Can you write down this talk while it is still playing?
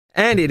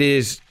And it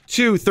is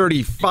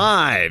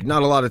 2:35.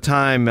 Not a lot of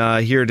time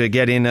here to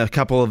get in a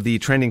couple of the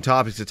trending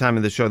topics. The time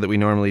of the show that we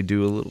normally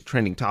do a little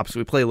trending topics.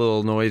 We play a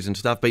little noise and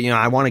stuff, but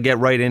I want to get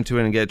right into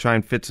it and try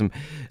and fit some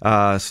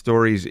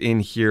stories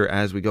in here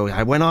as we go.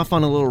 I went off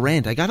on a little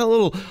rant. I got a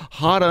little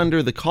hot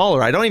under the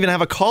collar. I don't even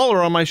have a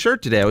collar on my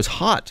shirt today. I was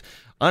hot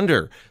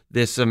under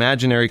this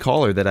imaginary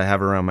collar that I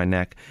have around my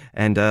neck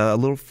and a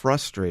little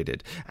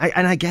frustrated.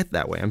 I get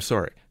that way. I'm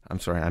sorry.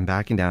 I'm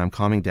backing down. I'm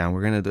calming down.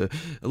 We're going to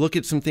look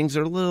at some things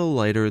that are a little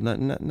lighter,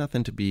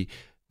 nothing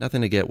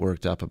to get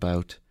worked up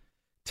about.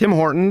 Tim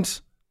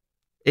Hortons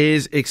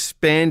is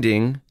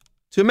expanding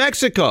to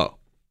Mexico.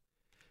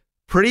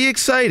 Pretty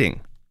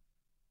exciting.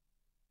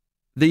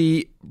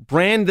 The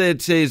brand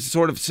that is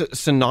sort of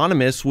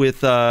synonymous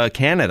with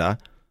Canada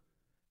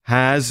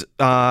has,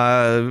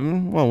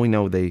 we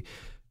know they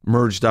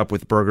merged up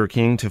with Burger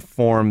King to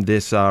form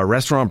this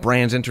Restaurant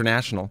Brands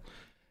International.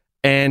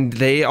 And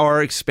they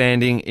are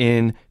expanding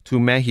into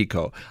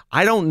Mexico.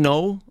 I don't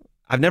know.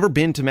 I've never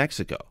been to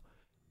Mexico.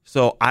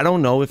 So I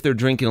don't know if they're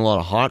drinking a lot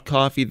of hot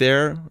coffee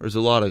there or there's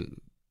a lot of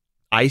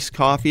iced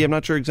coffee. I'm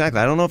not sure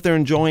exactly. I don't know if they're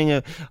enjoying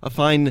a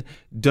fine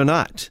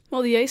donut.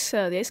 Well, the ice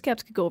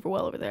caps could go over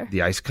well over there.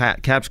 The ice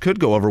caps could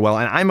go over well.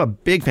 And I'm a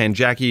big fan.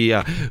 Jackie,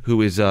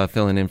 who is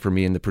filling in for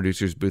me in the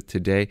producer's booth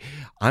today,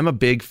 I'm a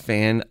big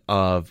fan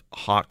of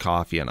hot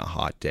coffee on a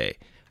hot day.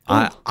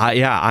 I'm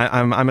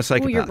a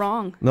psychopath. Oh, you're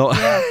wrong. No,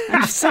 yeah,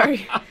 I'm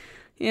sorry.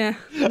 Yeah,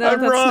 no,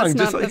 I'm wrong.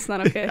 That's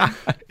not okay.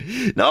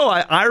 No,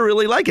 I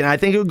really like it. I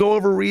think it would go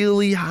over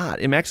really hot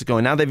in Mexico.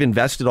 And now they've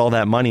invested all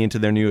that money into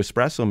their new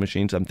espresso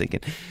machines. I'm thinking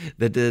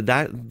that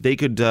they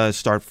could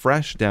start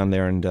fresh down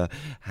there and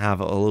have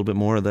a little bit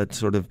more of that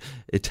sort of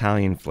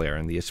Italian flair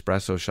and the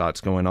espresso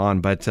shots going on.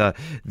 But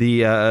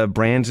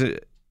the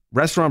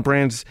Restaurant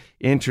Brands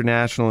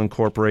International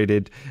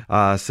Incorporated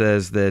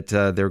says that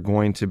they're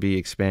going to be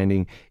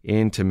expanding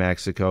into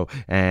Mexico,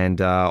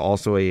 and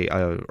also a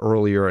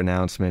earlier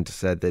announcement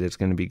said that it's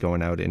going to be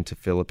going out into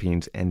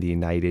Philippines and the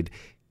United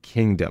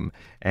Kingdom.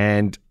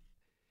 And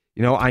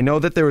I know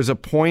that there was a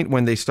point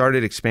when they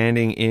started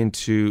expanding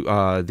into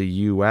the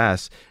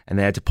U.S. and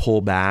they had to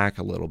pull back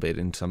a little bit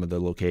in some of the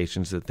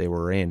locations that they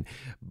were in,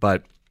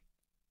 but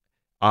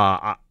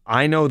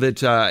I know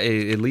that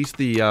at least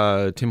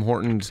the Tim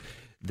Hortons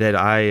that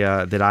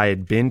I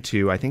had been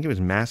to, I think it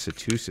was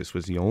Massachusetts,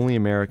 was the only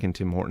American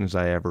Tim Hortons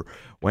I ever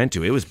went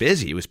to. It was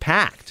busy. It was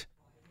packed.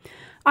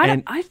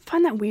 I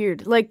find that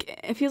weird. Like,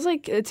 it feels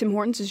like Tim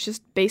Hortons is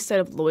just based out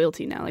of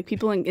loyalty now. Like,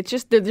 people, they're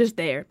just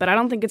there. But I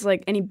don't think it's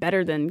like any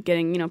better than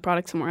getting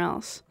product somewhere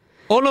else.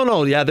 Oh,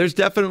 no. Yeah, there's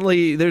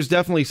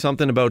definitely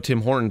something about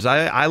Tim Hortons.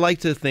 I like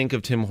to think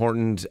of Tim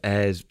Hortons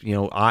as,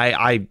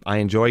 I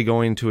enjoy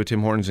going to a Tim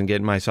Hortons and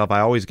getting myself,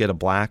 I always get a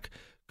black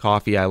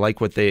coffee. I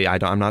like what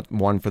I'm not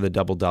one for the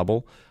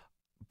double,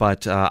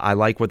 but I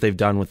like what they've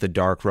done with the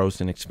dark roast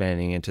and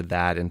expanding into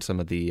that and some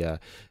of the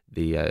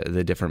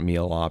different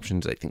meal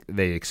options. I think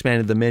they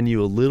expanded the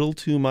menu a little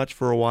too much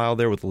for a while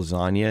there with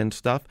lasagna and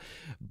stuff.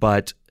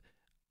 But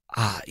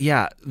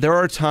there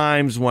are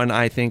times when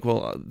I think,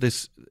 well,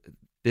 this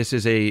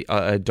is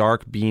a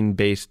dark bean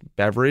based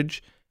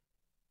beverage,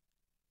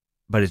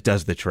 but it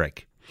does the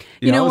trick.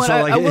 You know what?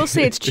 I will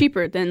say it's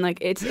cheaper than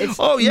it's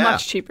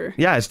much cheaper.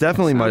 Yeah, it's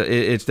definitely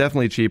it's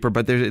definitely cheaper,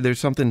 but there's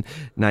something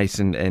nice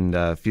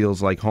and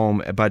feels like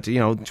home. But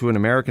to an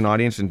American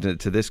audience and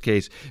to this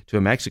case to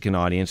a Mexican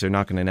audience, they're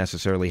not going to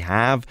necessarily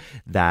have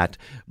that.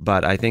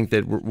 But I think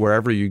that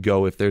wherever you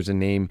go, if there's a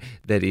name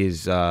that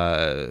is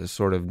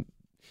sort of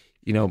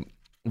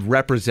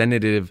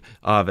representative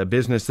of a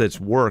business that's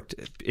worked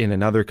in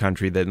another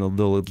country, then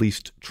they'll at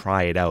least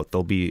try it out.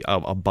 There'll be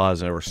a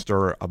buzz or a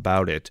stir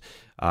about it.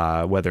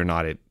 Whether or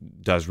not it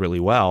does really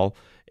well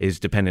is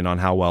dependent on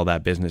how well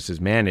that business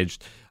is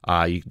managed.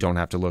 You don't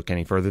have to look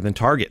any further than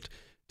Target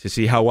to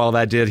see how well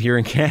that did here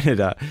in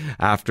Canada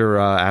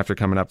after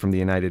coming up from the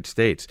United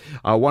States.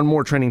 One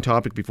more trending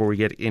topic before we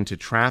get into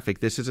traffic.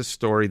 This is a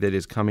story that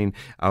is coming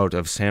out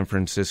of San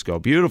Francisco.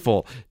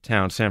 Beautiful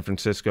town, San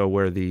Francisco,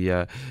 where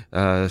the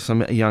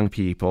some young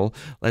people,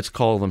 let's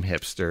call them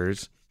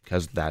hipsters,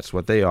 because that's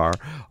what they are.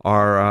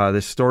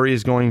 This story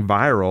is going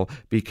viral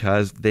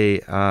because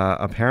they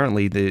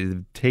apparently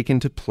they've taken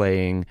to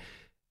playing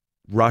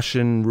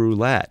Russian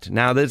roulette.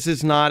 Now, this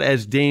is not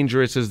as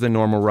dangerous as the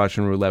normal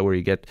Russian roulette, where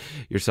you get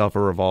yourself a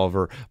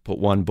revolver, put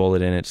one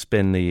bullet in it,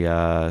 spin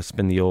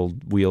the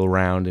old wheel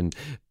around, and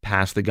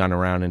pass the gun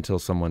around until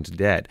someone's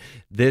dead.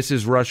 This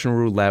is Russian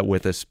roulette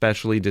with a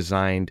specially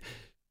designed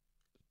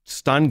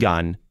stun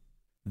gun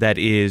that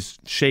is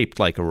shaped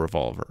like a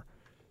revolver.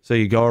 So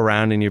you go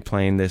around and you're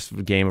playing this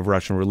game of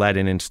Russian roulette,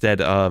 and instead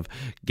of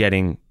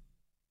getting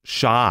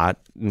shot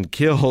and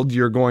killed,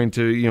 you're going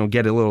to,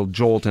 get a little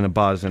jolt and a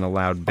buzz and a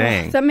loud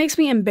bang. That makes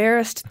me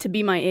embarrassed to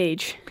be my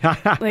age.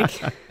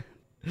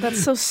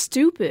 That's so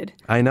stupid.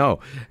 I know.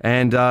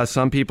 And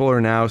some people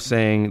are now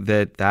saying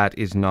that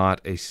is not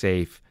a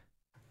safe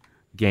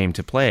game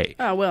to play.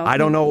 Oh, well. I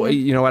don't know.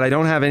 You know what? I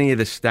don't have any of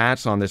the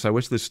stats on this. I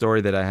wish the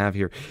story that I have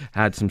here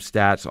had some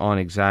stats on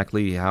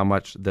exactly how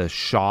much the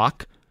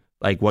shock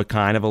like what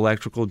kind of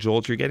electrical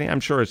jolt you're getting. I'm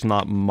sure it's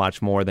not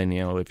much more than,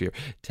 if you're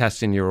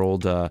testing your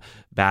old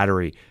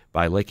battery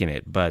by licking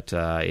it. But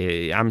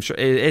I'm sure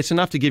it's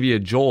enough to give you a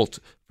jolt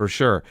for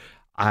sure.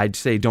 I'd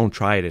say don't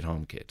try it at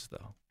home, kids,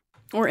 though.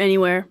 Or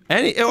anywhere.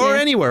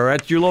 Anywhere,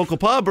 at your local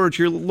pub or at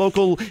your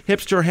local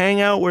hipster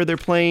hangout where they're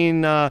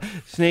playing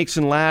Snakes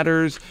and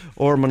Ladders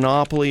or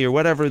Monopoly or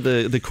whatever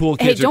the cool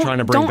kids are trying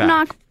to bring back. Don't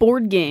knock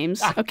board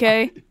games,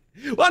 okay?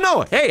 Well,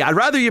 no. Hey, I'd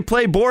rather you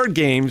play board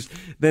games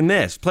than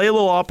this. Play a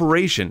little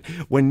Operation.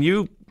 When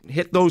you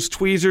hit those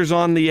tweezers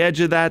on the edge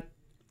of that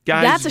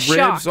guy's That's a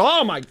ribs. shock.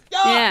 Oh, my God.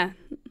 Yeah.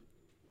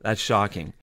 That's shocking.